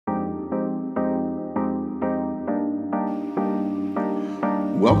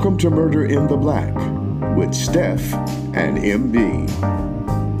Welcome to Murder in the Black with Steph and MD.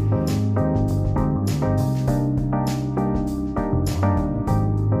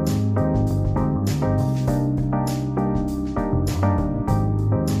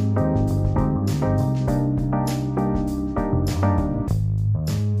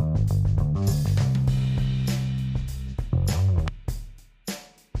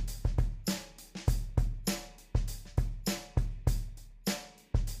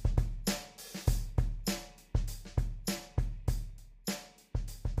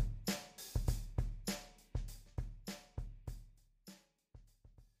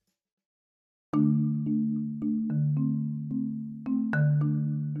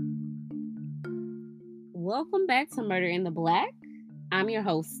 Welcome back to Murder in the Black. I'm your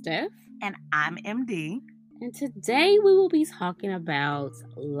host, Steph. And I'm MD. And today we will be talking about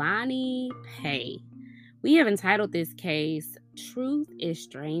Lonnie Paye. We have entitled this case, Truth is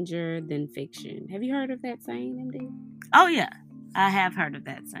Stranger Than Fiction. Have you heard of that saying, MD? Oh, yeah. I have heard of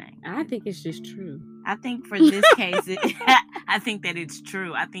that saying. I think it's just true. I think for this case, I think that it's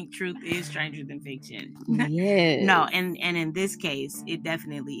true. I think truth is stranger than fiction. Yes. No, and in this case, it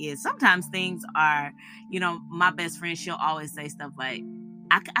definitely is. Sometimes things are, my best friend, she'll always say stuff like,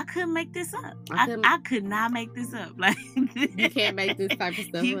 I couldn't make this up. I could not make this up. Like you can't make this type of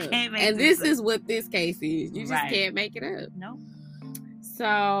stuff you up. Can't make and this is what this case is. You just right. can't make it up. Nope.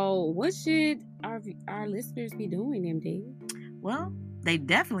 So what should our listeners be doing, MD? Well, they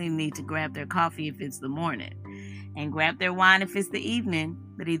definitely need to grab their coffee if it's the morning and grab their wine if it's the evening.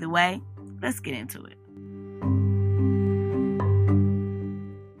 But either way, let's get into it.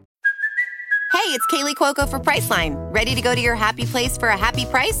 Hey, it's Kaylee Cuoco for Priceline. Ready to go to your happy place for a happy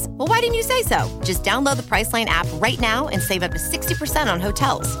price? Well, why didn't you say so? Just download the Priceline app right now and save up to 60% on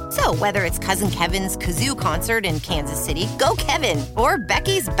hotels. So whether it's Cousin Kevin's Kazoo Concert in Kansas City, go Kevin, or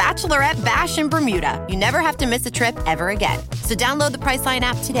Becky's Bachelorette Bash in Bermuda, you never have to miss a trip ever again. So download the Priceline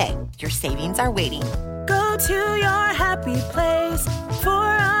app today. Your savings are waiting. Go to your happy place for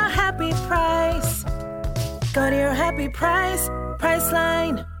a happy price. Go to your happy price,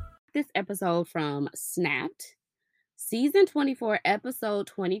 Priceline. This episode from Snapped, season 24, episode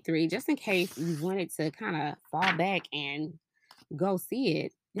 23, just in case you wanted to kind of fall back and go see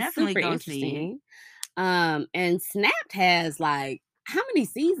it. It's definitely super go interesting. See it. And Snapped has how many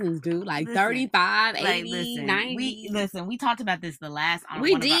seasons, dude? 35, 80, 90? We talked about this the last on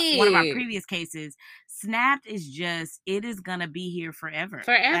one of our previous cases. Snapped is just, it is going to be here forever.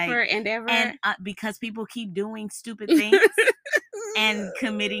 Forever and ever. And because people keep doing stupid things and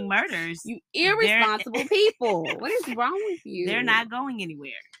committing murders. You irresponsible people. What is wrong with you? They're not going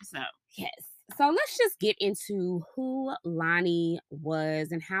anywhere. So, yes. So let's just get into who Lonnie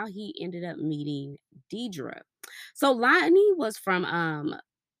was and how he ended up meeting Deidre. So Lonnie was from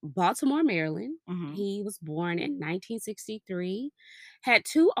Baltimore, Maryland. Mm-hmm. He was born in 1963, had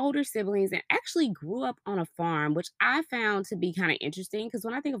two older siblings, and actually grew up on a farm, which I found to be kind of interesting because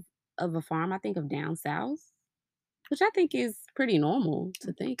when I think of a farm, I think of down south, which I think is pretty normal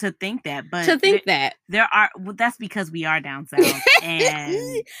to think. That's because we are down south.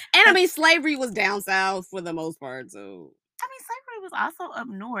 And I mean, slavery was down south for the most part, so. I mean, slavery was also up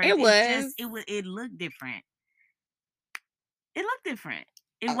north. It looked different.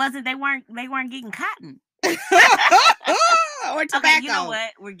 It wasn't, they weren't getting cotton. Or tobacco. Okay, you know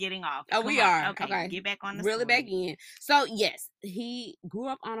what? We're getting off. We are. Okay. Get back on the Really story. back in. So, yes, he grew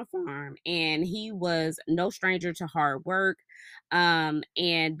up on a farm and he was no stranger to hard work. And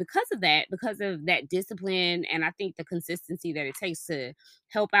because of that discipline and I think the consistency that it takes to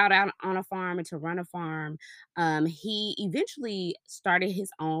help out on a farm and to run a farm, he eventually started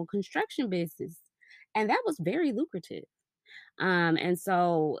his own construction business. And that was very lucrative. And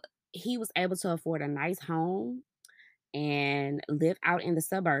so he was able to afford a nice home and live out in the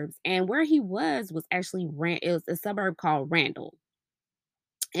suburbs. And where he was actually it was a suburb called Randall.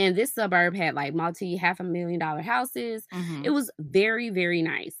 And this suburb had $500,000 houses. Mm-hmm. It was very, very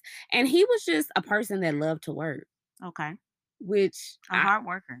nice. And he was just a person that loved to work. Okay. Which hard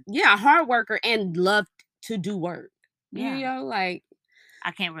worker. Yeah, a hard worker and loved to do work. Yeah.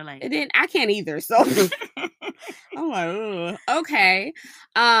 I can't relate. I can't either. So I'm like, ugh. Okay.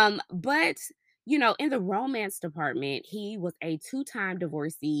 But in the romance department, he was a 2-time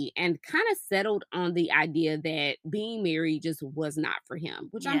divorcee and kind of settled on the idea that being married just was not for him,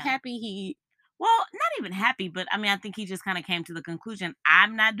 which I'm happy well, not even happy, but I mean, I think he just kind of came to the conclusion,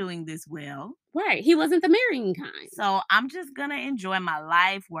 I'm not doing this well. Right. He wasn't the marrying kind. So I'm just going to enjoy my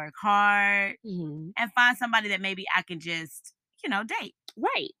life, work hard, mm-hmm. and find somebody that maybe I can just, date.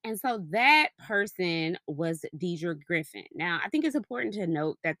 Right. And so that person was Deidre Griffin. Now, I think it's important to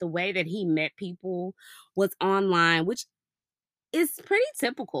note that the way that he met people was online, which is pretty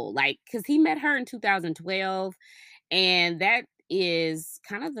typical. Like, because he met her in 2012, and that is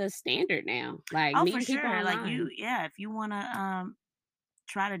kind of the standard now. Like, Oh, for meeting people sure. Like online. if you want to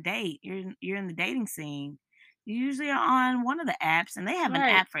try to date, you're in the dating scene. You usually are on one of the apps, and they have an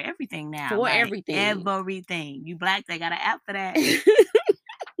Right. app for everything now. For like everything. everything. You Black, they got an app for that.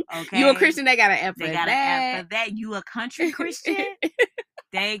 Okay. You a Christian, they got an app for They that. got an app for that. You a country Christian,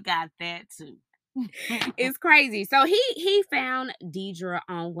 they got that too. It's crazy. So he found Deidre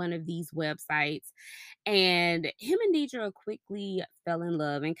on one of these websites, and him and Deidre quickly fell in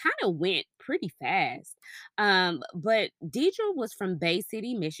love and kind of went pretty fast. But Deidre was from Bay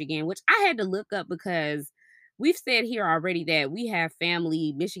City, Michigan, which I had to look up because we've said here already that we have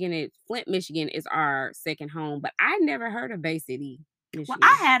family. Flint, Michigan is our second home, but I never heard of Bay City, Michigan. Well,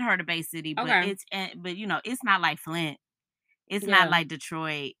 I had heard of Bay City, but Okay. it's not like Flint. It's not like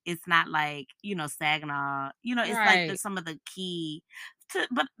Detroit. It's not like, Saginaw. It's like some of the key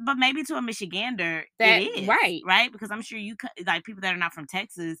but maybe to a Michigander, it is. Right? Because I'm sure like people that are not from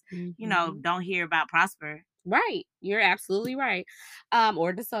Texas, don't hear about Prosper. Right. You're absolutely right.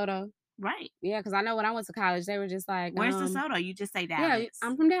 Or DeSoto. Right. Yeah, because I know when I went to college, they were just like, where's DeSoto? You just say Dallas. Yeah,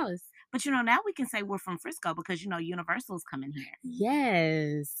 I'm from Dallas. But now we can say we're from Frisco because Universal's coming here.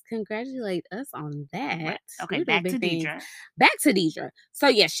 Yes. Congratulate us on that. Right. Okay, back to Deidre. Back to Deidre. So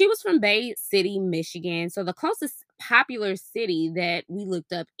yeah, she was from Bay City, Michigan. So the closest popular city that we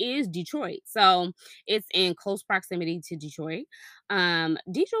looked up is Detroit. So it's in close proximity to Detroit.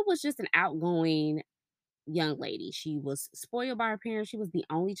 Deidre was just an outgoing young lady. She was spoiled by her parents. She was the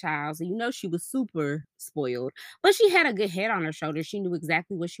only child. So, she was super spoiled. But she had a good head on her shoulders. She knew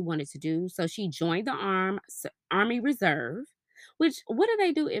exactly what she wanted to do. So she joined the Army Reserve, which, what do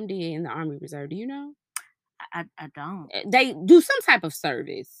they do, MD, in the Army Reserve? Do you know? I don't. They do some type of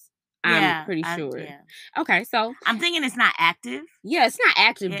service. I'm pretty sure. Yeah. Okay, so I'm thinking it's not active. Yeah, it's not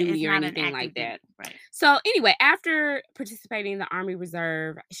active duty or anything like that. Right. So anyway, after participating in the Army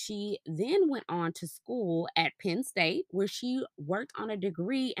Reserve, she then went on to school at Penn State, where she worked on a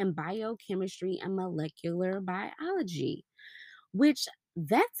degree in biochemistry and molecular biology, which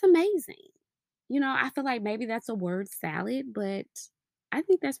that's amazing. I feel like maybe that's a word salad, but I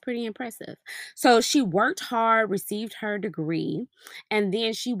think that's pretty impressive. So she worked hard, received her degree, and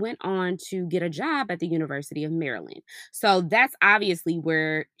then she went on to get a job at the University of Maryland. So that's obviously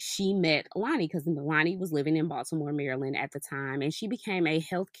where she met Lonnie, because Lonnie was living in Baltimore, Maryland at the time, and she became a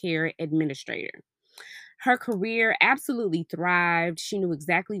healthcare administrator. Her career absolutely thrived. She knew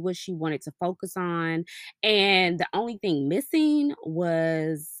exactly what she wanted to focus on, and the only thing missing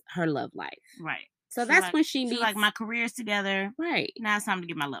was her love life. Right. So that's when she meets. Like, my career's together. Right. Now it's time to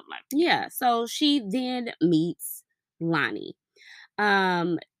get my love life. Yeah. So she then meets Lonnie.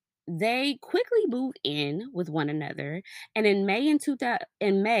 They quickly move in with one another. And in May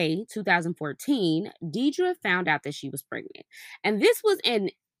 2014, Deidre found out that she was pregnant. And this was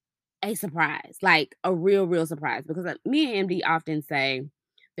a surprise, like a real surprise, because me and MD often say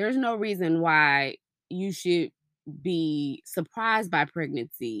there's no reason why you should be surprised by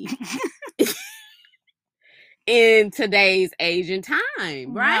pregnancy in today's age and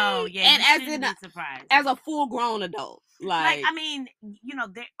time, right? No, yeah, and surprised as a full-grown adult, like I mean,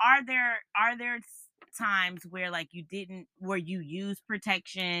 there are there times where like where you use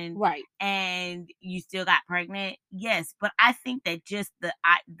protection, right, and you still got pregnant. Yes, but I think that just the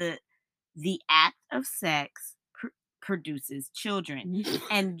act of sex produces children,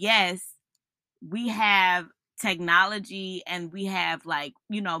 and yes, we have technology, and we have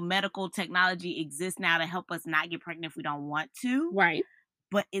medical technology exists now to help us not get pregnant if we don't want to. Right.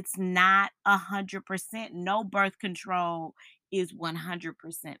 But it's not 100%. No birth control is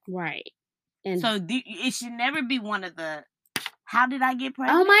 100%. Right. And so it should never be one of the, how did I get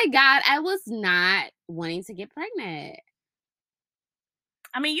pregnant? Oh my God, I was not wanting to get pregnant.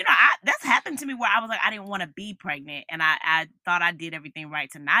 I mean, that's happened to me where I was like, I didn't want to be pregnant, and I thought I did everything right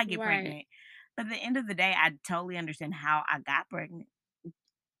to not get pregnant. But at the end of the day, I totally understand how I got pregnant.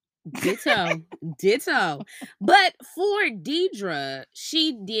 Ditto. But for Deidre,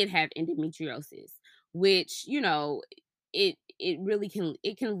 she did have endometriosis, which, it really can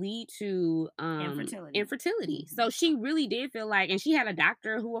lead to infertility. So she really did feel like, and she had a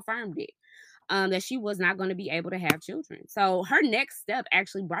doctor who affirmed it, that she was not going to be able to have children. So her next step,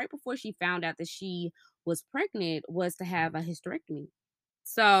 actually, right before she found out that she was pregnant, was to have a hysterectomy.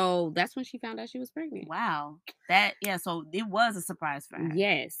 So that's when she found out she was pregnant. Wow. So it was a surprise for her.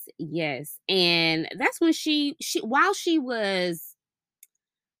 Yes. And that's when she while she was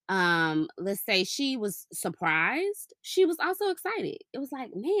let's say she was surprised, she was also excited. It was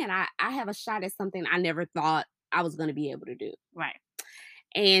like, man, I have a shot at something I never thought I was going to be able to do. Right.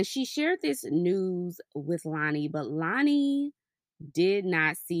 And she shared this news with Lonnie, but Lonnie did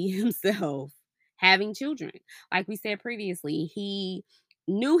not see himself having children. Like we said previously, he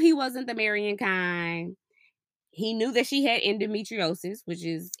knew he wasn't the marrying kind. He knew that she had endometriosis, which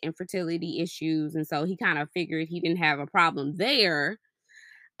is infertility issues, and so he kind of figured he didn't have a problem there.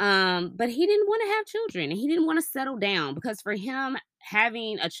 But he didn't want to have children, and he didn't want to settle down, because for him,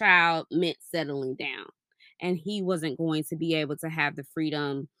 having a child meant settling down, and he wasn't going to be able to have the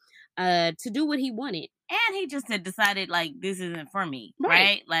freedom to do what he wanted. And he just had decided, like, this isn't for me,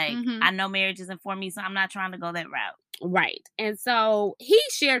 right? Like, I know marriage isn't for me, so I'm not trying to go that route. Right. And so he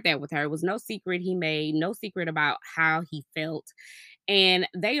shared that with her. It was no secret. He made no secret about how he felt. And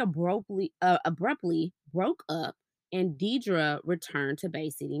they abruptly broke up, and Deidre returned to Bay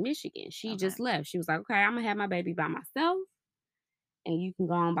City, Michigan. She just left. She was like, okay, I'm going to have my baby by myself, and you can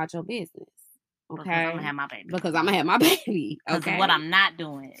go on about your business. Okay. Because I'm going to have my baby. Because I'm going to have my baby. Okay. What I'm not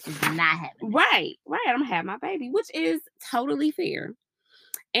doing is not having it. Right. I'm going to have my baby, which is totally fair.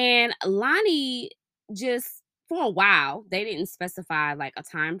 And Lonnie just, for a while, they didn't specify like a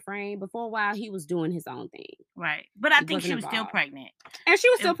time frame, but for a while he was doing his own thing. Right. But I think she was still pregnant. And she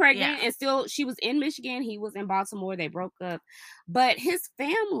was still pregnant, and still she was in Michigan. He was in Baltimore. They broke up. But his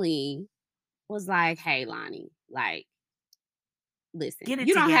family was like, hey, Lonnie, like, listen,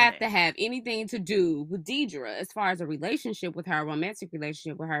 you don't have to have anything to do with Deidre as far as a relationship with her, a romantic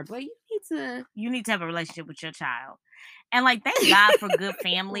relationship with her, but you need to have a relationship with your child. And like, thank God for good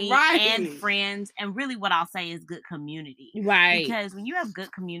family and friends, and really what I'll say is good community. Right. Because when you have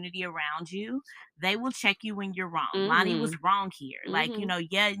good community around you, they will check you when you're wrong. Lonnie was wrong here. Like, you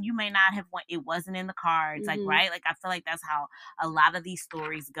may not have it wasn't in the cards, like, right? Like, I feel like that's how a lot of these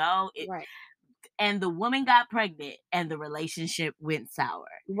stories go. Right. And the woman got pregnant and the relationship went sour.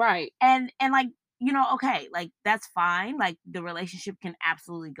 Right. And like, okay, like, that's fine. Like, the relationship can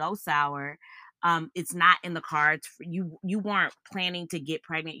absolutely go sour. It's not in the cards for you. You weren't planning to get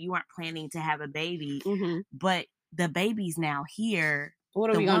pregnant. You weren't planning to have a baby, but the baby's now here.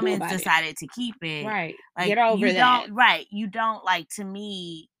 What are we gonna do about decided to keep it. Right. Like, get over that. Right. You don't, like, to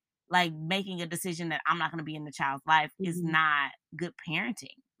me, like, making a decision that I'm not going to be in the child's life is not good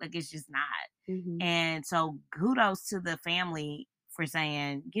parenting. Like, it's just not. And so kudos to the family for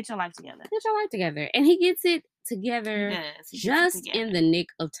saying, get your life together. Get your life together. And he gets it together just in the nick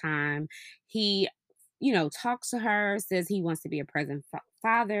of time. He, talks to her, says he wants to be a present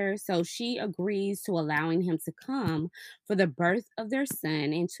father. So she agrees to allowing him to come for the birth of their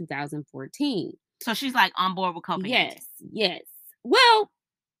son in 2014. So she's like on board with co-parenting. Yes. Well,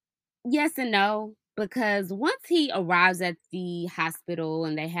 yes and no. Because once he arrives at the hospital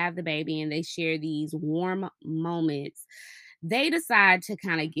and they have the baby and they share these warm moments, they decide to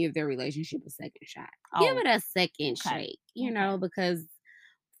kind of give their relationship a second shot. Give it a second shake, because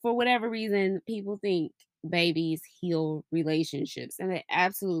for whatever reason, people think babies heal relationships, and they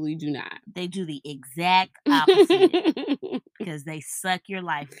absolutely do not. They do the exact opposite because they suck your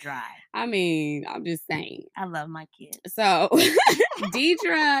life dry. I mean, I'm just saying. I love my kids. So,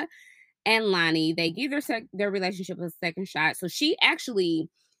 Deidre and Lonnie, they give their relationship a second shot. So she actually,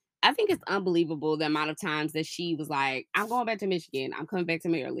 I think it's unbelievable the amount of times that she was like, I'm going back to Michigan. I'm coming back to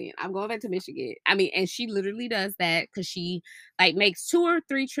Maryland. I'm going back to Michigan. I mean, and she literally does that because she like makes 2 or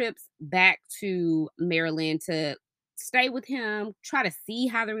 3 trips back to Maryland to stay with him, try to see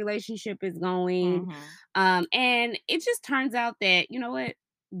how the relationship is going. And it just turns out that, you know what?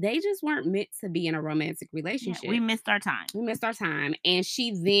 They just weren't meant to be in a romantic relationship. We missed our time. And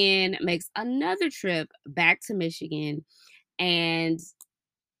she then makes another trip back to Michigan, and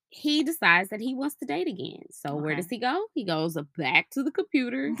he decides that he wants to date again. So where does he go? He goes back to the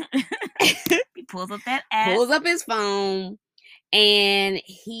computer. He pulls up that app. Pulls up his phone. And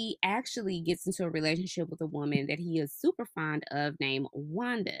he actually gets into a relationship with a woman that he is super fond of named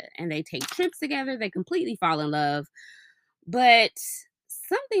Wanda. And they take trips together. They completely fall in love. But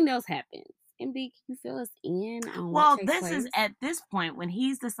something else happens. MD, can you fill us in on what takes place? Is at this point when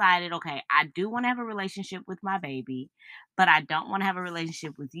he's decided, okay, I do want to have a relationship with my baby, but I don't want to have a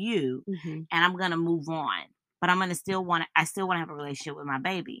relationship with you, and I'm gonna move on. But I still want to have a relationship with my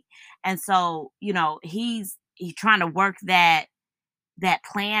baby. And so, he's trying to work that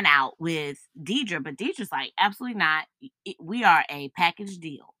plan out with Deidre, but Deidre's like, absolutely not. We are a package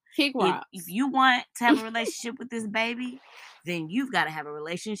deal. Kick rocks. If you want to have a relationship with this baby, then you've got to have a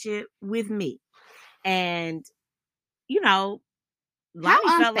relationship with me. And, you know,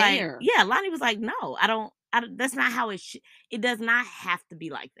 Lonnie felt like, Lonnie was like, no, I don't, that's not how it does not have to be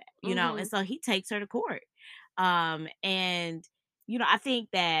like that, you know? And so he takes her to court. And, you know, I think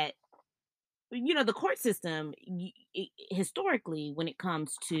that, you know, the court system, historically, when it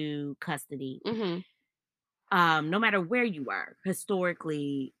comes to custody, no matter where you were,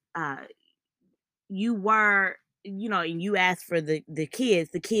 historically, you were, you know, and you asked for the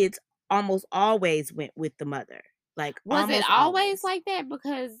kids almost always went with the mother. Like, was it always like that?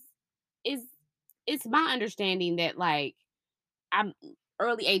 Because it's my understanding that, like, I'm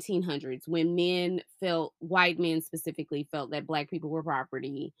early 1800s, when white men specifically felt that black people were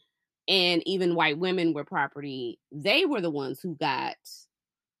property, and even white women were property, they were the ones who got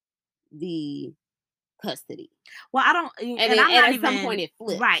the custody. Well, I don't, and at some point it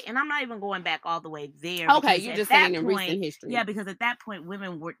flipped. Right, and I'm not even going back all the way there. Okay, you're just saying in recent history. Yeah, because at that point,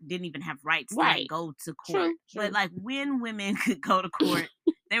 women didn't even have rights to go to court. True. But like, when women could go to court,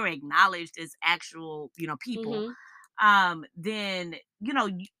 they were acknowledged as actual, you know, people. Then, you know,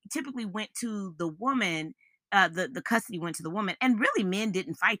 typically went to the woman. The custody went to the woman, and really, men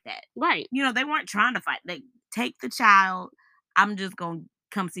didn't fight that. Right. You know, they weren't trying to fight. They take the child. I'm just gonna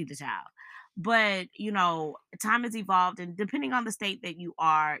come see the child. But, you know, time has evolved, and depending on the state that you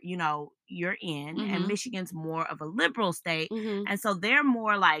are, you know, you're in, and Michigan's more of a liberal state. And so they're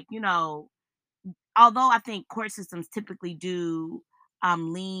more like, you know, although I think court systems typically do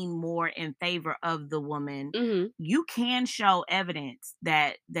lean more in favor of the woman, you can show evidence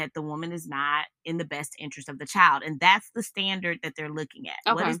that the woman is not in the best interest of the child. And that's the standard that they're looking at.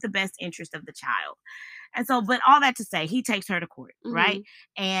 Okay. What is the best interest of the child? And so, but all that to say, he takes her to court, right?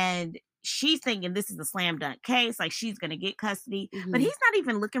 And she's thinking this is a slam dunk case, like she's gonna get custody, but he's not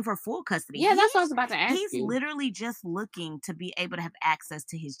even looking for full custody. Yeah, that's what I was about to ask you. He's literally just looking to be able to have access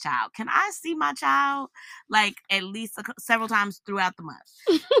to his child. Can I see my child like at least several times throughout the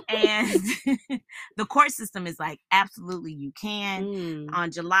month? And the court system is like, absolutely, you can.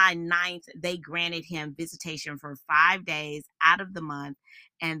 On July 9th, they granted him visitation for 5 days out of the month.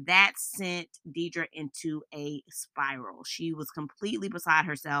 And that sent Deidre into a spiral. She was completely beside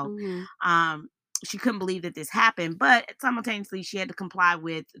herself. She couldn't believe that this happened, but simultaneously she had to comply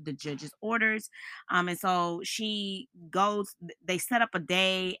with the judge's orders. And so she goes, they set up a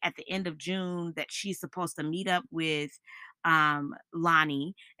day at the end of June that she's supposed to meet up with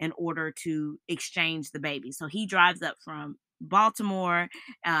Lonnie in order to exchange the baby. So he drives up from Baltimore.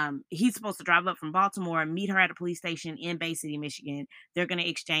 He's supposed to drive up from Baltimore and meet her at a police station in Bay City, Michigan. They're going to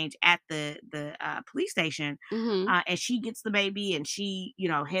exchange at the police station. And she gets the baby, and she, you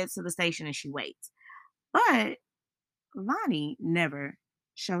know, heads to the station, and she waits. But Lonnie never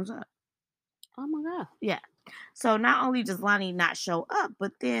shows up. Oh my God. Yeah. So not only does Lonnie not show up,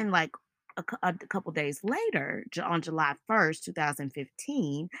 but then like a couple days later, on July 1st,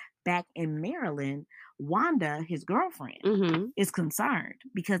 2015, back in Maryland, Wanda, his girlfriend, is concerned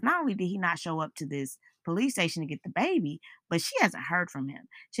because not only did he not show up to this police station to get the baby, but she hasn't heard from him.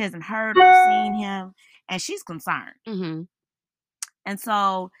 She hasn't heard or seen him, and she's concerned. And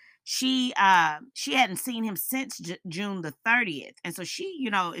so she hadn't seen him since June the 30th. And so she,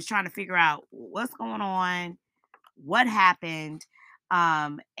 you know, is trying to figure out what's going on, what happened.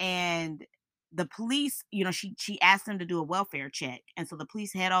 And the police, you know, she asked them to do a welfare check. And so the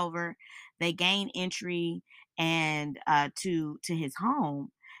police head over, they gain entry and to his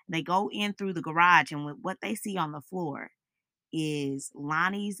home. They go in through the garage, and what they see on the floor is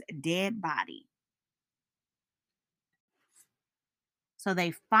Lonnie's dead body. So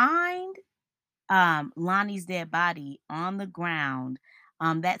they find Lonnie's dead body on the ground.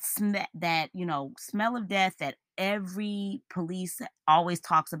 That you know, smell of death that every police always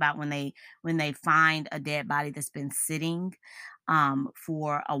talks about when they find a dead body that's been sitting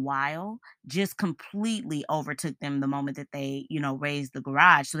for a while, just completely overtook them the moment that they, you know, raised the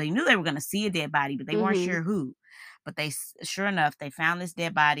garage. So they knew they were going to see a dead body, but they weren't sure who. But sure enough, they found this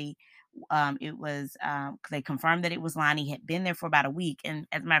dead body. It was they confirmed that it was Lonnie. He had been there for about a week, and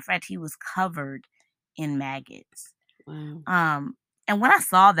as a matter of fact, he was covered in maggots. Wow. And when I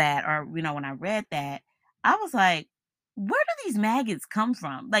saw that, or you know, when I read that, I was like, where do these maggots come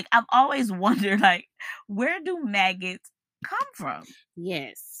from? Like, I've always wondered, like, where do maggots come from?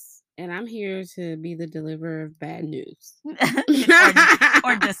 Yes. And I'm here to be the deliverer of bad news.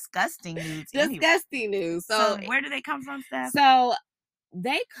 or disgusting news. Disgusting news. So where do they come from, Steph? So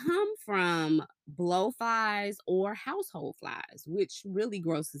they come from blowflies or household flies, which really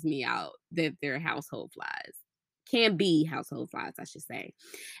grosses me out that they're household flies. can be household flies, I should say.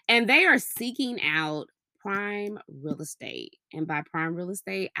 And they are seeking out prime real estate. And by prime real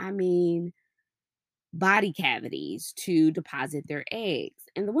estate, I mean body cavities to deposit their eggs.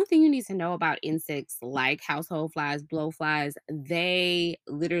 And the one thing you need to know about insects like household flies, blowflies, they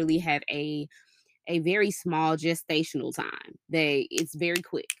literally have a very small gestational time. It's very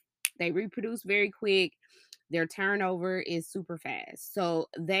quick. They reproduce very quick. Their turnover is super fast. So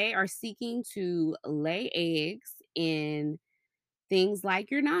they are seeking to lay eggs in things like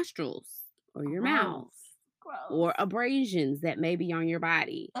your nostrils or your mouth or abrasions that may be on your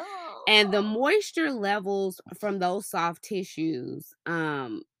body. And the moisture levels from those soft tissues,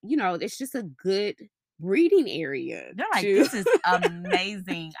 it's just a good breeding area. They're like, this is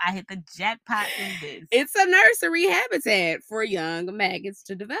amazing. I hit the jackpot in this. It's a nursery habitat for young maggots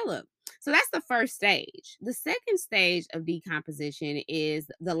to develop. So that's the first stage. The second stage of decomposition is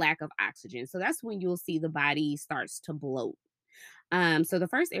the lack of oxygen. So that's when you'll see the body starts to bloat. So the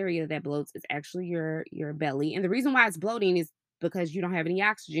first area that bloats is actually your belly. And the reason why it's bloating is because you don't have any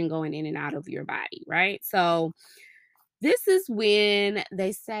oxygen going in and out of your body, right? So this is when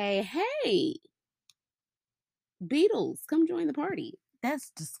they say, hey, beetles, come join the party. That's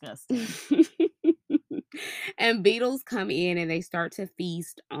disgusting. And beetles come in and they start to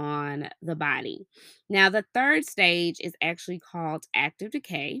feast on the body. Now, the third stage is actually called active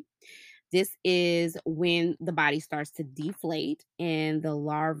decay. This is when the body starts to deflate and the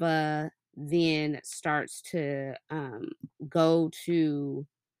larva then starts to go to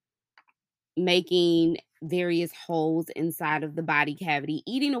making various holes inside of the body cavity,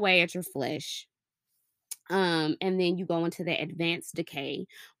 eating away at your flesh. And then you go into the advanced decay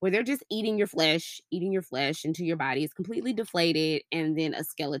where they're just eating your flesh until your body is completely deflated and then a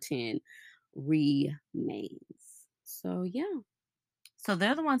skeleton remains. So, yeah. So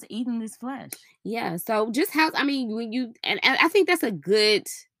they're the ones eating this flesh. Yeah. So just when you, and I think that's a good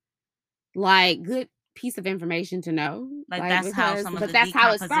piece of information to know. That's how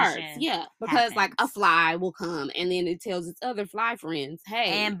it starts. Yeah. Because like a fly will come and then it tells its other fly friends,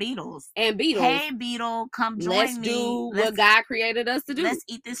 hey. And beetles. Hey, beetle, come join me. Let's do what God created us to do. Let's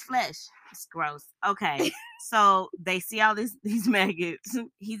eat this flesh. It's gross. Okay. So they see all these maggots.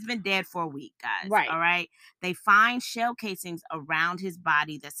 He's been dead for a week, guys. Right. All right. They find shell casings around his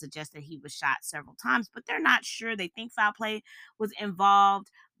body that suggest that he was shot several times, but they're not sure. They think foul play was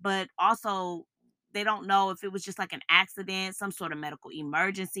involved, but also they don't know if it was just like an accident, some sort of medical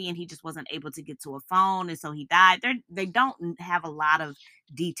emergency, and he just wasn't able to get to a phone, and so he died. They don't have a lot of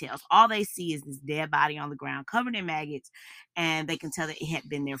details. All they see is this dead body on the ground covered in maggots, and they can tell that it had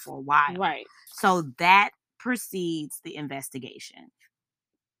been there for a while. Right. So that precedes the investigation.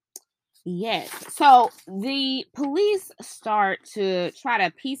 Yes. So the police start to try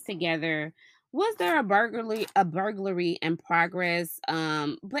to piece together, was there a burglary in progress?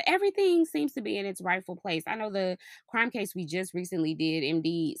 But everything seems to be in its rightful place. I know the crime case we just recently did,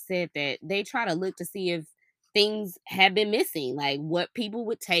 MD said that they try to look to see if things have been missing, like what people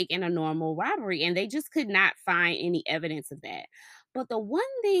would take in a normal robbery, and they just could not find any evidence of that. But the one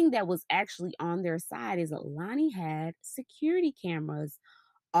thing that was actually on their side is that Lonnie had security cameras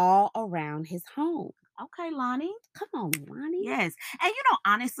all around his home. Okay, Lonnie. Come on, Lonnie. Yes. And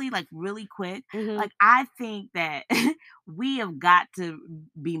honestly, like really quick, Mhm. like I think that we have got to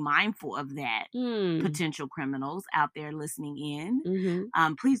be mindful of that. Potential criminals out there listening in.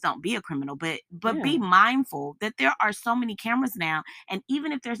 Mhm. Please don't be a criminal, but Yeah. be mindful that there are so many cameras now. And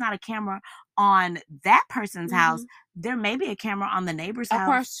even if there's not a camera on that person's house, there may be a camera on the neighbor's house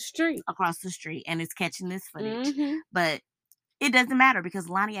across the street, and it's catching this footage. But it doesn't matter because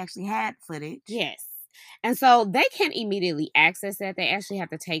Lonnie actually had footage. Yes. And so they can't immediately access that. They actually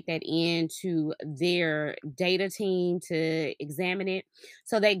have to take that into their data team to examine it.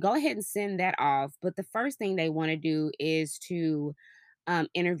 So they go ahead and send that off. But the first thing they want to do is to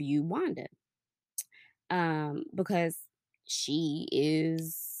interview Wanda. Because she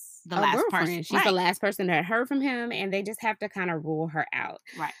is the last girlfriend. person. She's the last person that heard from him, and they just have to kind of rule her out.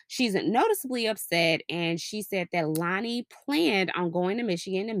 Right. She's noticeably upset, and she said that Lonnie planned on going to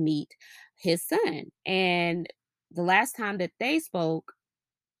Michigan to meet his son. And the last time that they spoke,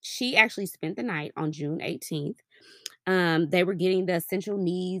 she actually spent the night on June 18th. They were getting the essential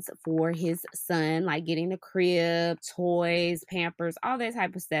needs for his son, like getting the crib, toys, Pampers, all that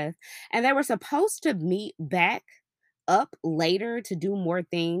type of stuff. And they were supposed to meet back up later to do more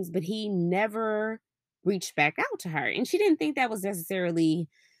things, but he never reached back out to her. And she didn't think that was necessarily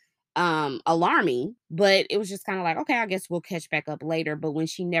alarming, but it was just kind of like, okay, I guess we'll catch back up later. But when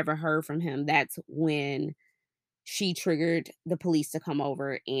she never heard from him, that's when she triggered the police to come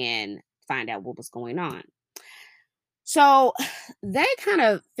over and find out what was going on. So they kind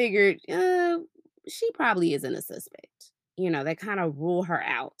of figured she probably isn't a suspect. They kind of rule her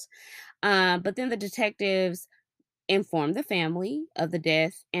out. But then the detectives inform the family of the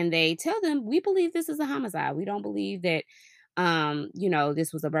death and they tell them, we believe this is a homicide. We don't believe that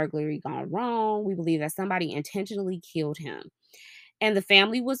this was a burglary gone wrong. We believe that somebody intentionally killed him. And the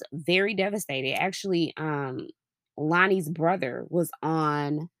family was very devastated. Actually, Lonnie's brother was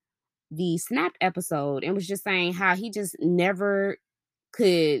on the Snapped episode and was just saying how he just never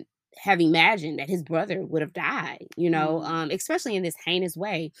could have imagined that his brother would have died, especially in this heinous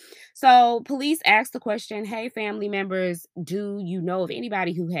way. So police asked the question, hey, family members, do you know of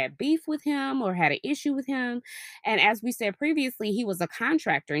anybody who had beef with him or had an issue with him? And as we said previously, he was a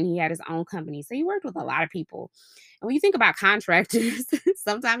contractor and he had his own company. So he worked with a lot of people. And when you think about contractors,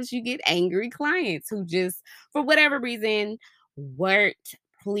 sometimes you get angry clients who just, for whatever reason, weren't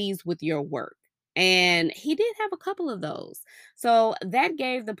pleased with your work. And he did have a couple of those. So that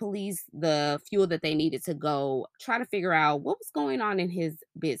gave the police the fuel that they needed to go try to figure out what was going on in his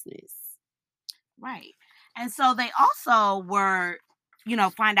business. Right. And so they also were,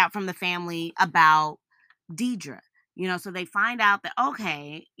 find out from the family about Deidre. So they find out that,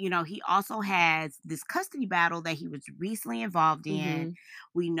 okay, he also has this custody battle that he was recently involved in.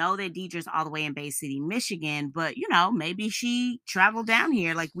 We know that Deidre's all the way in Bay City, Michigan, but, maybe she traveled down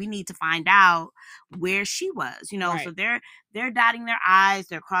here. Like, we need to find out where she was, Right. So they're dotting their I's,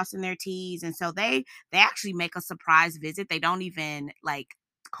 they're crossing their T's. And so they actually make a surprise visit. They don't even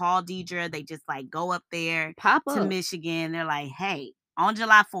call Deidre. They just go up there Pop to up. Michigan. They're like, hey, on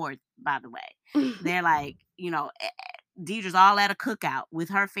July 4th, by the way, they're like, Deidre's all at a cookout with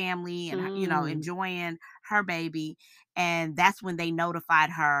her family and, enjoying her baby. And that's when they notified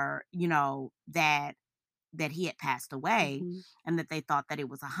her, that he had passed away and that they thought that it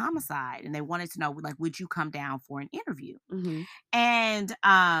was a homicide. And they wanted to know, would you come down for an interview? And,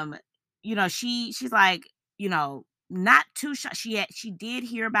 she's like, not too shy. She did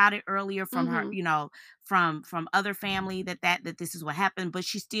hear about it earlier from her, from other family that this is what happened, but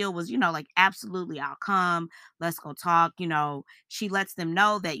she still was, absolutely, I'll come. Let's go talk. She lets them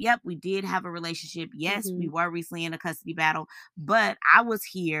know that, yep, we did have a relationship. Yes, we were recently in a custody battle, but I was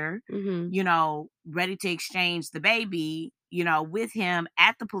here, ready to exchange the baby, with him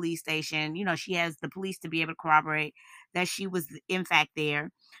at the police station. She has the police to be able to corroborate that she was in fact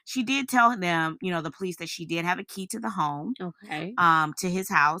there. She did tell them, the police, that she did have a key to the home, Okay. to his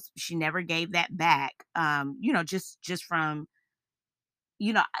house. She never gave that back. Just from,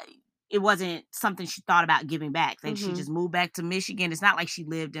 it wasn't something she thought about giving back. She just moved back to Michigan. It's not like she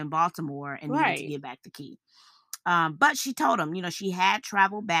lived in Baltimore and needed to give back the key. But she told him, she had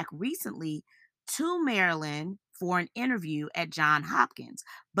traveled back recently to Maryland for an interview at Johns Hopkins,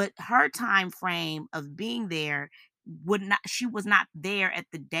 but her time frame of being there she was not there at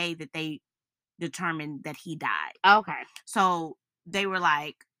the day that they determined that he died. Okay. So they were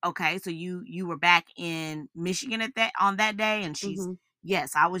like, okay, so you were back in Michigan on that day? And she's,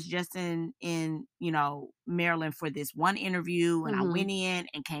 yes, I was just in Maryland for this one interview, and I went in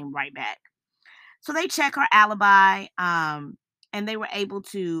and came right back. So they check her alibi, and they were able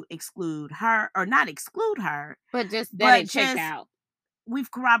to exclude her, or not exclude her, but just that it checked out. We've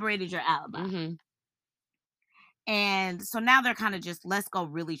corroborated your alibi. And so now they're kind of just, let's go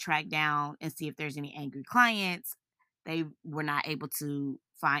really track down and see if there's any angry clients. They were not able to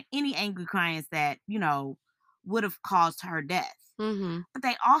find any angry clients that, would have caused her death. But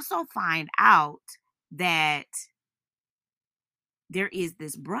they also find out that there is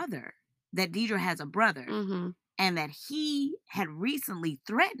this brother, that Deidre has a brother, and that he had recently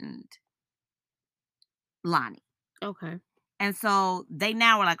threatened Lonnie. Okay. And so they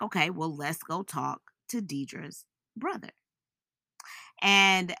now were like, okay, well, let's go talk to Deidre's brother.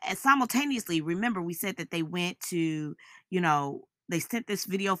 And simultaneously, remember, we said that they went to, they sent this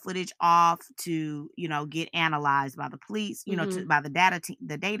video footage off to, get analyzed by the police, by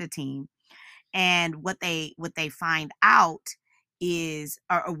the data team. And what they find out is,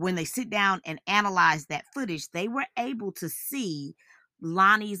 or when they sit down and analyze that footage, they were able to see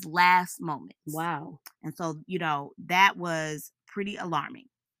Lonnie's last moments. Wow. And so, that was pretty alarming.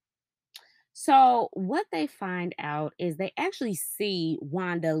 So what they find out is they actually see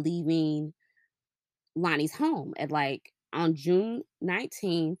Wanda leaving Lonnie's home at on June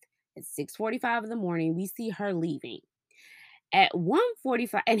 19th at 6:45 in the morning. We see her leaving at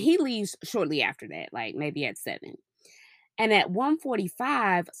 1:45, and he leaves shortly after that, maybe at 7. And at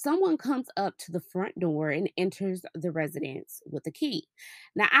 1:45, someone comes up to the front door and enters the residence with a key.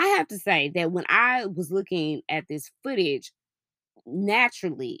 Now, I have to say that when I was looking at this footage,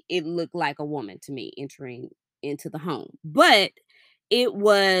 naturally, it looked like a woman to me entering into the home. But it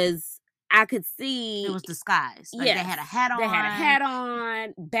was, I could see it was disguised. Like, they had a hat on. They had a hat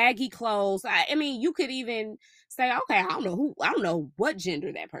on, baggy clothes. I mean, you could even say, okay, I don't know what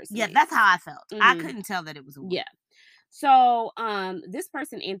gender that person is. That's how I felt. I couldn't tell that it was a woman. Yeah. So, this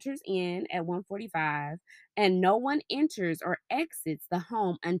person enters in at 1:45, and no one enters or exits the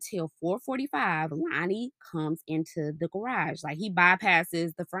home until 4:45. Lonnie comes into the garage. Like, he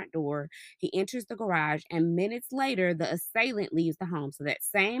bypasses the front door. He enters the garage, and minutes later, the assailant leaves the home. So that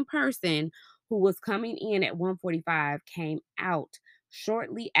same person who was coming in at 1:45 came out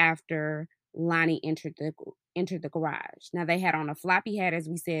shortly after Lonnie entered the garage. Now, they had on a floppy hat, as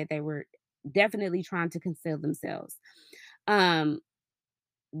we said. They were definitely trying to conceal themselves.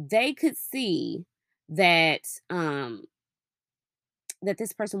 They could see that that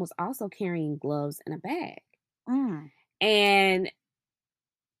this person was also carrying gloves and a bag. And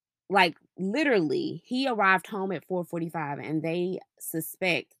like, literally, he arrived home at 4:45, and they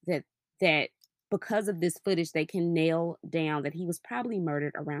suspect that because of this footage, they can nail down that he was probably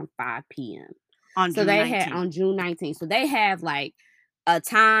murdered around 5 p.m. on June 19th. So they have like a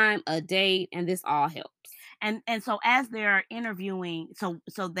time, a date, and this all helps. And so as they're interviewing, so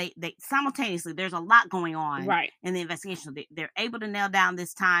they simultaneously, there's a lot going on in the investigation. So they're able to nail down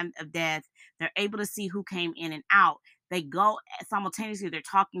this time of death. They're able to see who came in and out. They go simultaneously, they're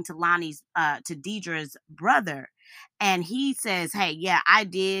talking to to Deidre's brother, and he says, hey, yeah, I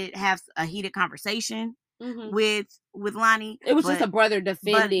did have a heated conversation with Lonnie. It was just a brother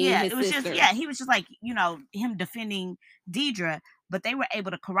defending his sister. He was just like, him defending Deidre, but they were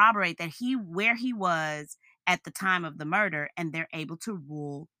able to corroborate that where he was at the time of the murder, and they're able to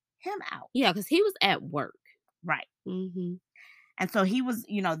rule him out. Yeah, because he was at work. Right. And so he was,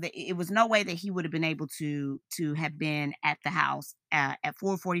 it was no way that he would have been able to have been at the house at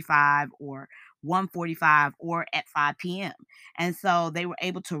 4:45 or 1:45 or at 5 p.m. And so they were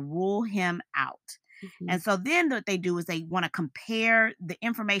able to rule him out. And so then what they do is they want to compare the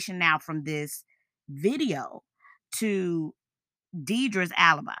information now from this video to Deidre's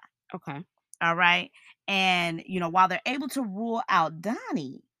alibi. Okay. All right. And, while they're able to rule out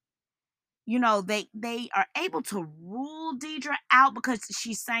Donnie, they are able to rule Deidre out because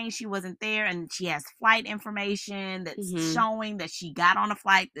she's saying she wasn't there, and she has flight information that's showing that she got on a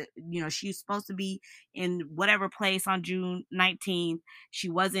flight that, she's supposed to be in whatever place on June 19th. She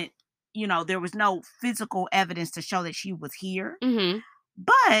wasn't, there was no physical evidence to show that she was here.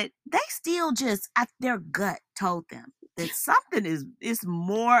 But they still just, their gut told them that something is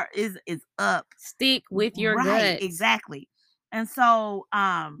up. Stick with your gut. Exactly. And so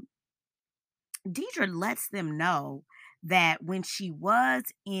Deidre lets them know that when she was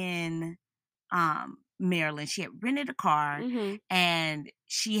in Maryland, she had rented a car, and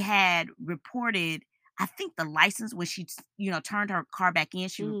she had reported, I think, the license when she turned her car back in,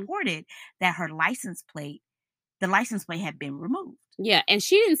 she reported that the license plate had been removed. Yeah, and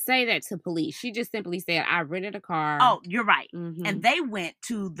she didn't say that to police. She just simply said, I rented a car. Oh, you're right. And they went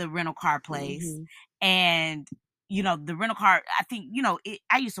to the rental car place, and the rental car, I think,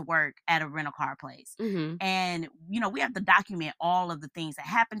 I used to work at a rental car place, and, we have to document all of the things that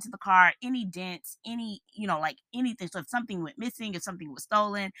happened to the car, any dents, any, like anything. So if something went missing, if something was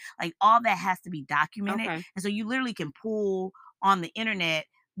stolen, like all that has to be documented. And so you literally can pull on the internet,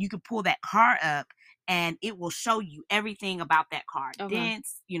 you could pull that car up, and it will show you everything about that car.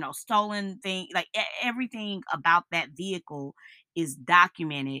 Dents, stolen thing, like everything about that vehicle is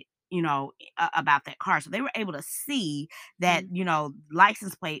documented, about that car. So they were able to see that,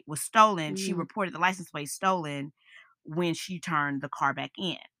 license plate was stolen. She reported the license plate stolen when she turned the car back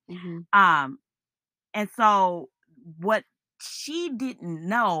in. And so what she didn't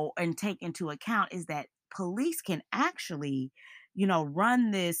know and take into account is that police can actually,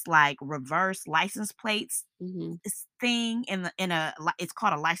 run this like reverse license plates thing it's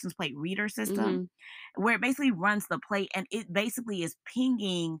called a license plate reader system, where it basically runs the plate, and it basically is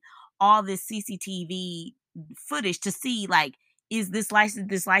pinging all this CCTV footage to see, like, is this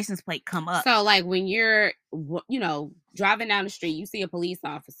license plate come up. So like when you're, driving down the street, you see a police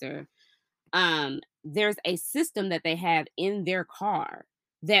officer, there's a system that they have in their car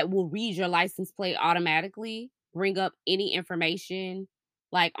that will read your license plate automatically, bring up any information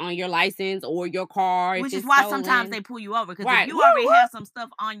like on your license or your car. Which is why sometimes they pull you over, because if you already have some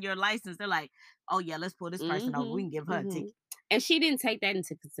stuff on your license, they're like, oh yeah, let's pull this person over. We can give her a ticket. And she didn't take that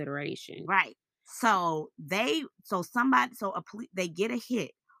into consideration. Right. So they get a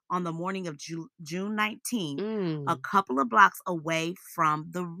hit on the morning of June 19th, a couple of blocks away from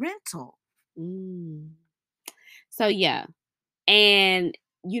the rental. So yeah. And,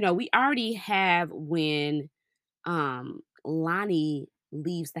 we already have when Lonnie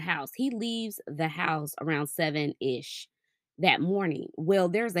leaves the house. He leaves the house around 7-ish that morning. Well,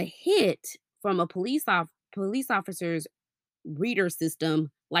 there's a hit from a police officer's reader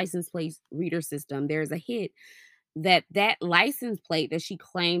system, license plate reader system. There's a hit that license plate that she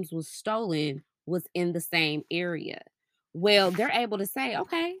claims was stolen was in the same area. Well, they're able to say,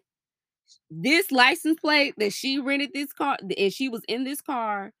 okay, this license plate that she rented this car and she was in this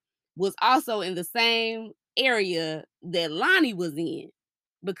car was also in the same area that Lonnie was in,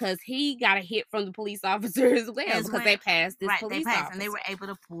 because he got a hit from the police officer as well, because they passed this police officer. And they were able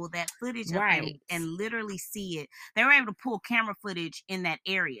to pull that footage up Right. and literally see it. They were able to pull camera footage in that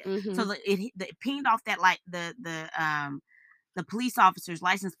area, so it pinged off that the police officer's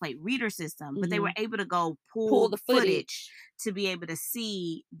license plate reader system, but they were able to go pull the footage to be able to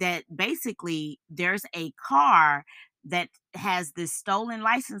see that basically there's a car that has this stolen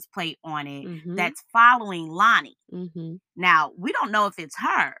license plate on it that's following Lonnie. Now, we don't know if it's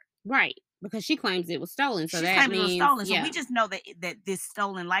her. Right. Because she claims it was stolen. So she that claims means, it was stolen. So yeah. we just know that this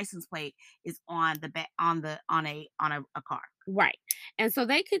stolen license plate is on the back on a car. Right. And so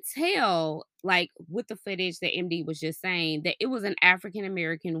they could tell, like with the footage that MD was just saying, that it was an African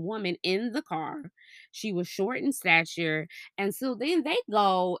American woman in the car. She was short in stature. And so then they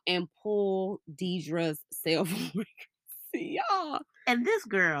go and pull Deidre's cell phone records. Y'all. And this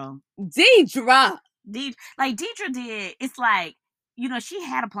girl, Deidre did, it's like, she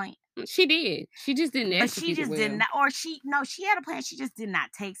had a plan. She did. She just didn't But she just did not, she had a plan. She just did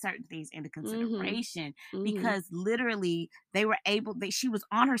not take certain things into consideration because literally they were she was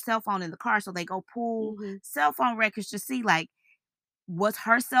on her cell phone in the car. So they go pull cell phone records to see, like, was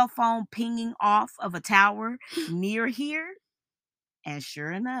her cell phone pinging off of a tower near here? And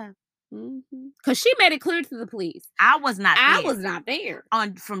sure enough. Because she made it clear to the police. I was not there.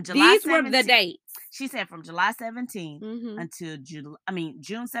 From July 17th. These were the dates. She said from July 17th until June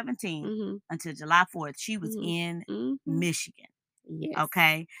 17th until July 4th, she was in Michigan. Yes.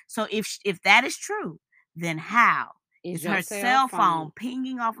 Okay. So if that is true, then how is her cell phone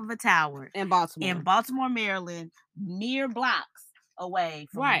pinging off of a tower in Baltimore, Maryland, mere blocks away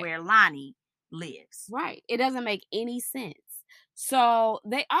from where Lonnie lives? Right. It doesn't make any sense. So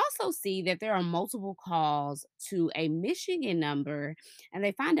they also see that there are multiple calls to a Michigan number, and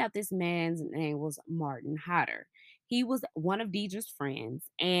they find out this man's name was Martin Hodder. He was one of Deidre's friends,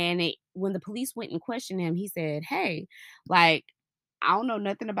 and when the police went and questioned him, he said, hey, like, I don't know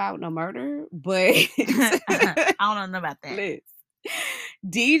nothing about no murder, but I don't know about that.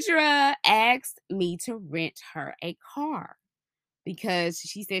 Deidre asked me to rent her a car because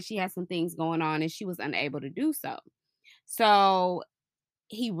she said she had some things going on and she was unable to do so. So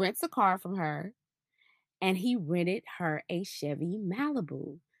he rents a car from her, and he rented her a Chevy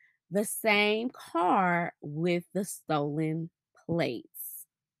Malibu, the same car with the stolen plates.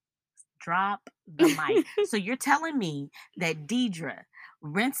 Drop the mic. So you're telling me that Deidre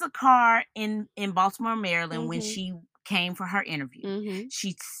rents a car in Baltimore, Maryland when she came for her interview.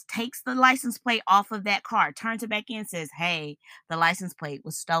 She takes the license plate off of that car, turns it back in, says, hey, the license plate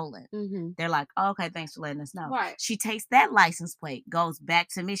was stolen. They're like, oh, okay, thanks for letting us know. Right. She takes that license plate, goes back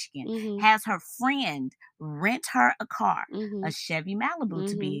to Michigan, has her friend rent her a car, a Chevy Malibu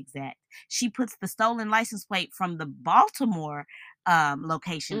to be exact. She puts the stolen license plate from the Baltimore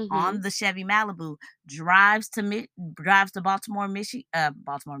location on the Chevy Malibu, drives to Baltimore, Michigan,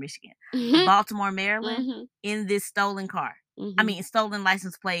 Baltimore, Maryland, in this stolen car. I mean, stolen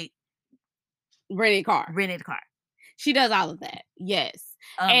license plate, rented car. She does all of that, yes.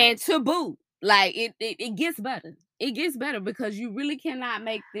 And to boot, like it gets better. It gets better because you really cannot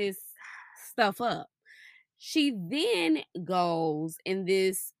make this stuff up. She then goes in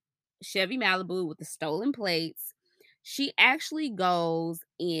this Chevy Malibu with the stolen plates. She actually goes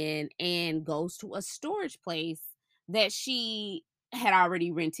in and goes to a storage place that she had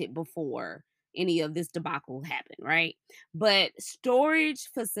already rented before any of this debacle happened, right? But storage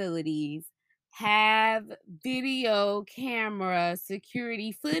facilities have video camera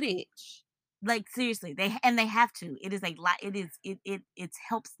security footage. Like, seriously, they have to. It is it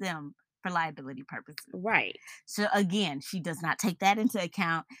helps them for liability purposes. Right. So again, she does not take that into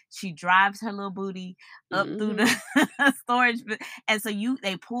account. She drives her little booty up through the storage. And so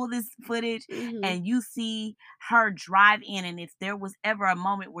they pull this footage and you see her drive in. And if there was ever a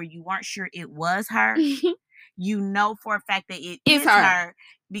moment where you weren't sure it was her, you know for a fact that it is her,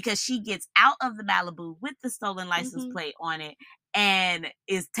 because she gets out of the Malibu with the stolen license plate on it and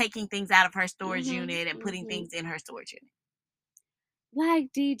is taking things out of her storage unit and putting things in her storage unit. Like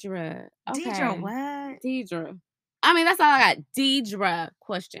Deidre. Okay. Deidre what? Deidre. I mean, that's all I got. Deidre,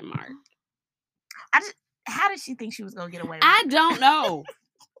 question mark. how did she think she was gonna get away with I it? don't know.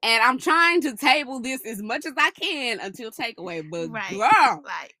 And I'm trying to table this as much as I can until takeaway. But girl,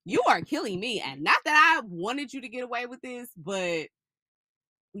 you are killing me. And not that I wanted you to get away with this, but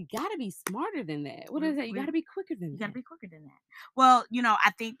we gotta be smarter than that. What is that? You gotta be quicker than that. You gotta be quicker than that. Well,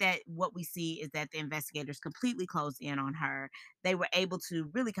 I think that what we see is that the investigators completely closed in on her. They were able to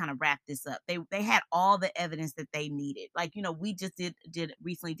really kind of wrap this up. They had all the evidence that they needed. Like, we just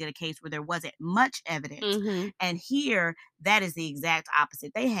recently did a case where there wasn't much evidence. Mm-hmm. And here, that is the exact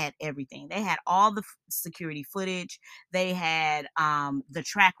opposite. They had everything. They had all the security footage. They had the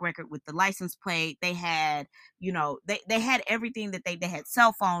track record with the license plate. They had, they had everything that they had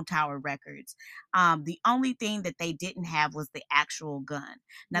cell phone tower records. The only thing that they didn't have was the actual gun.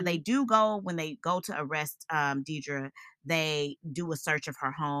 Now, they do when they go to arrest Deidre, they do a search of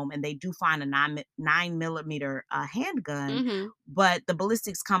her home and they do find a 9mm handgun. Mm-hmm. But the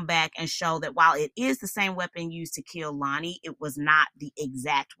ballistics come back and show that while it is the same weapon used to kill Lonnie, it was not the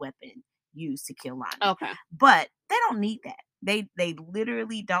exact weapon used to kill Lonnie. Okay. But they don't need that. They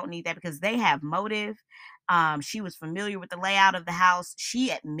literally don't need that because they have motive. She was familiar with the layout of the house.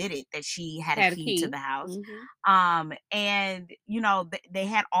 She admitted that she had a key to the house. Mm-hmm. And they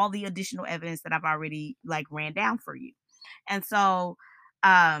had all the additional evidence that I've already ran down for you. And so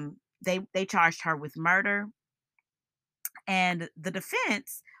they charged her with murder. And the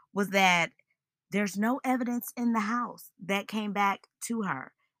defense was that there's no evidence in the house that came back to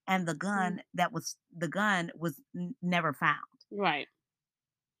her. And the gun was never found. Right.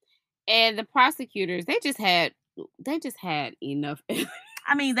 And the prosecutors, they just had enough evidence.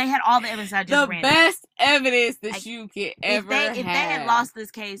 I mean, they had all the evidence I just ran. The best evidence that you could ever have. If they had lost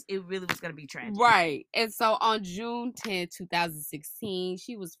this case, it really was going to be tragic. Right. And so on June 10, 2016,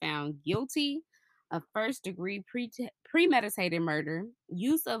 she was found guilty of first-degree premeditated murder,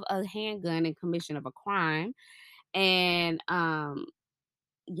 use of a handgun and commission of a crime. And,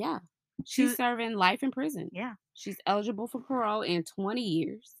 she's serving life in prison. Yeah. She's eligible for parole in 20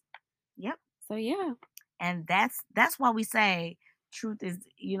 years. Yep. So, yeah. And that's why we say truth is,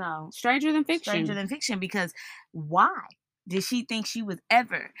 stranger than fiction. Stranger than fiction, because why did she think she was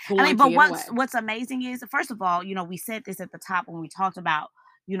ever? But what's amazing is, first of all, we said this at the top when we talked about,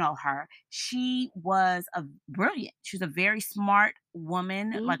 her. She was she was a very smart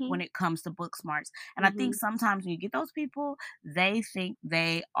woman, Mm-hmm. like when it comes to book smarts. And I think sometimes when you get those people, they think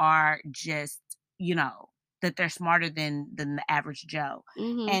they are just, that they're smarter than the average Joe.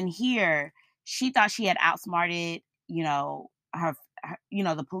 Mm-hmm. And here, she thought she had outsmarted, her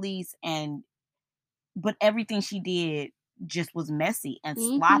the police, but everything she did just was messy and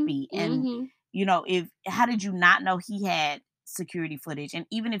sloppy. And, how did you not know he had security footage? And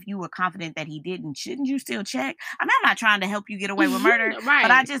even if you were confident that he didn't, shouldn't you still check? I mean, I'm not trying to help you get away with murder, right?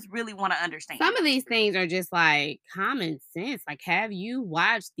 But I just really want to understand. Some of these things are just common sense. Have you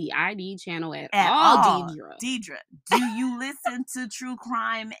watched the ID channel at all, Deidre? Deidre, do you listen to true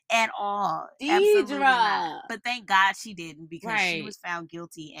crime at all? Deidre. Absolutely not. But thank God she didn't, because she was found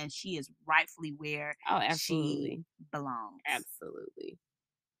guilty and she is rightfully where she belongs. Absolutely.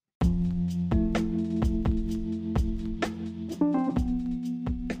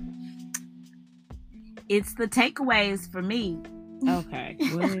 It's the takeaways for me. Okay.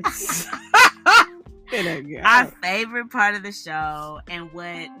 Our favorite part of the show, and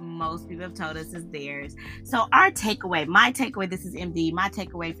what most people have told us is theirs. So my takeaway, this is MD, my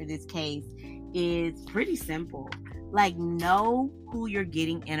takeaway for this case is pretty simple. Know who you're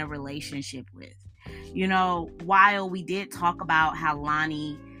getting in a relationship with. While we did talk about how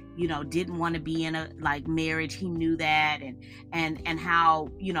Lonnie, didn't want to be in a marriage, he knew that, and how,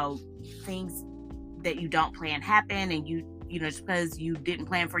 things that you don't plan happen, and just because you didn't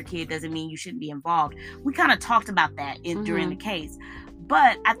plan for a kid doesn't mean you shouldn't be involved. We kind of talked about that during the case.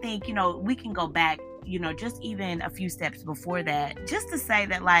 But I think, we can go back, just even a few steps before that, just to say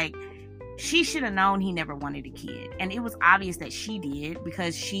that she should have known he never wanted a kid. And it was obvious that she did,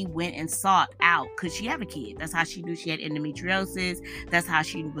 because she went and sought out, could she have a kid? That's how she knew she had endometriosis. That's how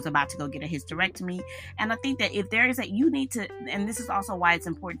she was about to go get a hysterectomy. And I think that if there is you need to, and this is also why it's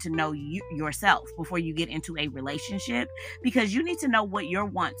important to know yourself before you get into a relationship, because you need to know what your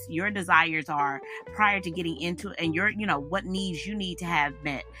wants, your desires are prior to getting into it, and your, what needs you need to have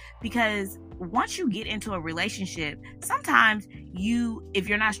met. Because once you get into a relationship, sometimes if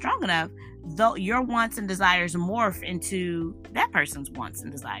you're not strong enough, though, your wants and desires morph into that person's wants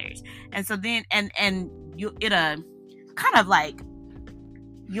and desires. And so then,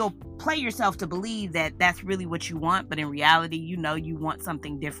 you'll play yourself to believe that that's really what you want, but in reality, you want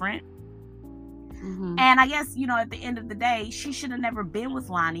something different. Mm-hmm. And I guess, at the end of the day, she should have never been with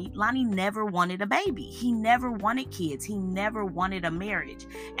Lonnie. Lonnie never wanted a baby. He never wanted kids. He never wanted a marriage.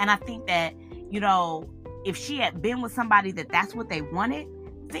 And I think that, if she had been with somebody that's what they wanted,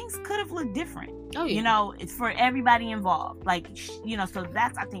 things could have looked different. Oh, yeah. It's for everybody involved. So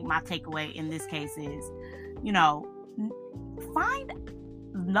that's, I think, my takeaway in this case is, know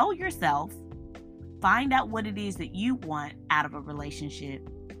yourself, find out what it is that you want out of a relationship,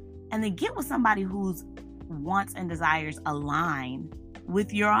 and then get with somebody whose wants and desires align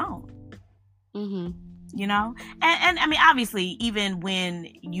with your own. Mm-hmm. And I mean, obviously, even when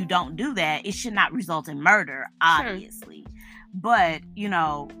you don't do that, it should not result in murder, obviously. Sure. But,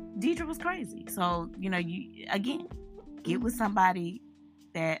 Deidre was crazy. So, you, again, get with somebody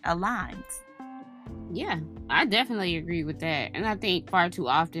that aligns. Yeah, I definitely agree with that. And I think far too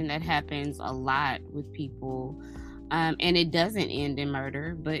often that happens a lot with people. And it doesn't end in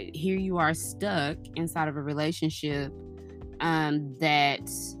murder, but here you are stuck inside of a relationship that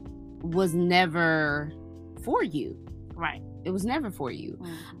was never for you. Right. It was never for you.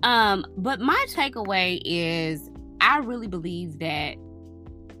 Mm-hmm. But my takeaway is I really believe that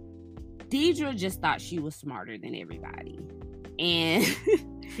Deidre just thought she was smarter than everybody. And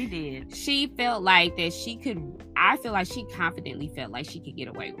she did. She felt like that I feel like she confidently felt like she could get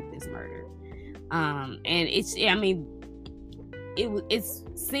away with this murder. And it's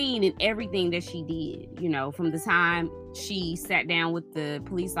seen in everything that she did, from the time she sat down with the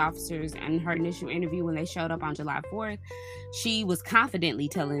police officers in her initial interview when they showed up on July 4th. She was confidently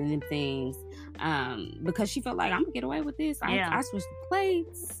telling them things because she felt like, I'm gonna get away with this. I switched the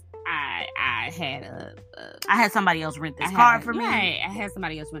plates. I had somebody else rent this car for me. I had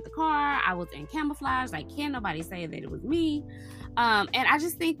somebody else rent the car. I was in camouflage. Like, can't nobody say that it was me. And I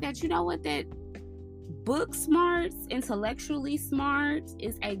just think that, that book smarts, intellectually smart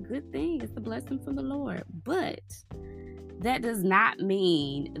is a good thing. It's a blessing from the Lord. But that does not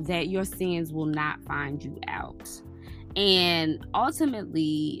mean that your sins will not find you out. And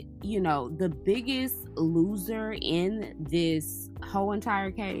ultimately, the biggest loser in this whole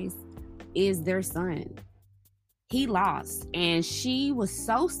entire case is their son. He lost, and she was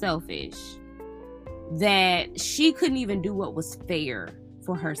so selfish that she couldn't even do what was fair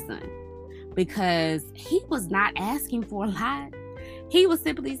for her son, because he was not asking for a lot. He was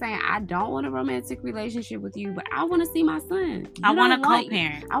simply saying, I don't want a romantic relationship with you, but I want to see my son. I want a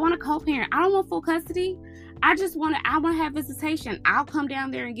co-parent. I want a co-parent. I don't want full custody. I want to have visitation. I'll come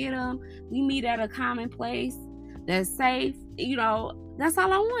down there and get him. We meet at a common place that's safe. That's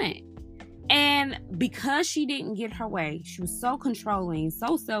all I want. And because she didn't get her way, she was so controlling,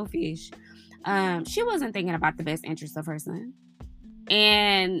 so selfish. She wasn't thinking about the best interests of her son.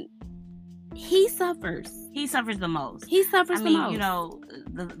 And he suffers. He suffers the most. He suffers the most.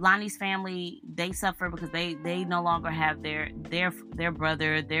 The Lonnie's family, they suffer because they no longer have their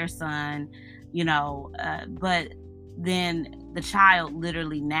brother, their son, but then the child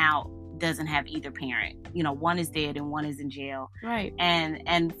literally now doesn't have either parent. One is dead and one is in jail. Right.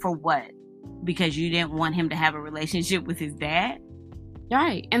 And for what? Because you didn't want him to have a relationship with his dad?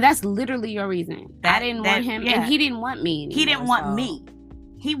 Right. And that's literally your reason. I didn't want him, and he didn't want me anymore. He didn't want me.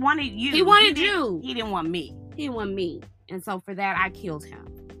 He wanted you. He wanted you. He didn't want me. He didn't want me. And so for that, I killed him.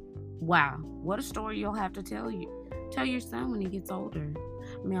 Wow. What a story you'll have to tell your son when he gets older.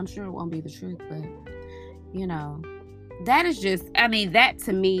 I mean, I'm sure it won't be the truth, but, that is just, that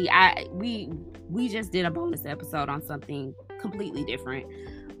to me, we just did a bonus episode on something completely different.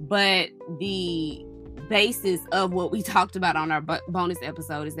 But the basis of what we talked about on our bonus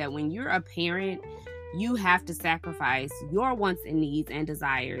episode is that when you're a parent, you have to sacrifice your wants and needs and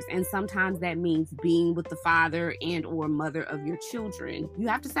desires. And sometimes that means being with the father and or mother of your children. You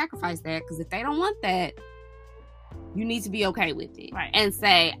have to sacrifice that, because if they don't want that, you need to be okay with it. Right. And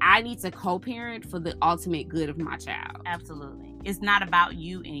say, I need to co-parent for the ultimate good of my child. Absolutely. It's not about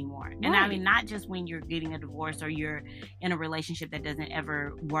you anymore. Right. And I mean, not just when you're getting a divorce or you're in a relationship that doesn't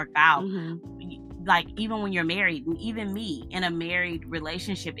ever work out. Mm-hmm. Like, even when you're married, and even me in a married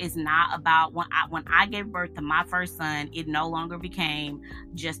relationship, is not about when I gave birth to my first son, it no longer became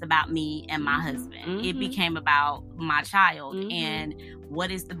just about me and my husband. Mm-hmm. It became about my child. Mm-hmm. And what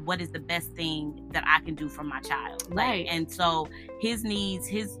is the best thing that I can do for my child. Right. And so his needs,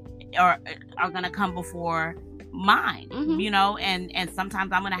 are going to come before mine, mm-hmm. and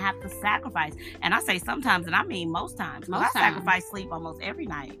sometimes I'm going to have to sacrifice. And I say sometimes, and I mean most times. I sacrifice sleep almost every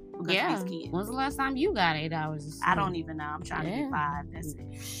night because of these kids. When's the last time you got 8 hours of sleep? I don't even know. I'm trying to get 5. That's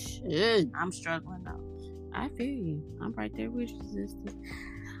it. I'm struggling though. I feel you. I'm right there with you, sister.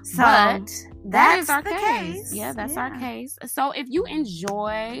 So But that is our the case. Yeah, that's our case. So if you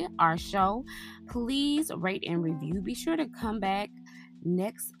enjoy our show, please rate and review. Be sure to come back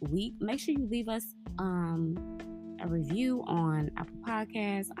next week. Make sure you leave us a review on Apple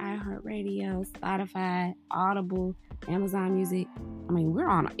Podcasts, iHeartRadio, Spotify, Audible, Amazon Music. I mean, we're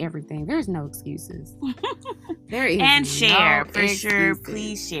on everything. There's no excuses. There is and share no for sure. excuses.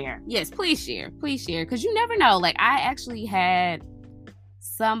 Please share. Yes, please share. Please share. Because you never know. Like, I actually had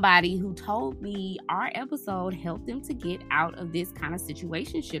somebody who told me our episode helped them to get out of this kind of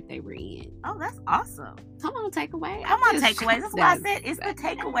situationship they were in. Oh, that's awesome. Come on, takeaway. Come on, takeaways. That's why I said it's the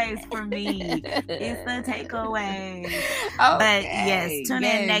takeaways for me. It's the takeaways. Okay, But yes, tune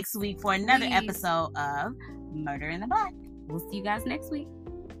in next week for another Please. episode of Murder in the Black. We'll see you guys next week.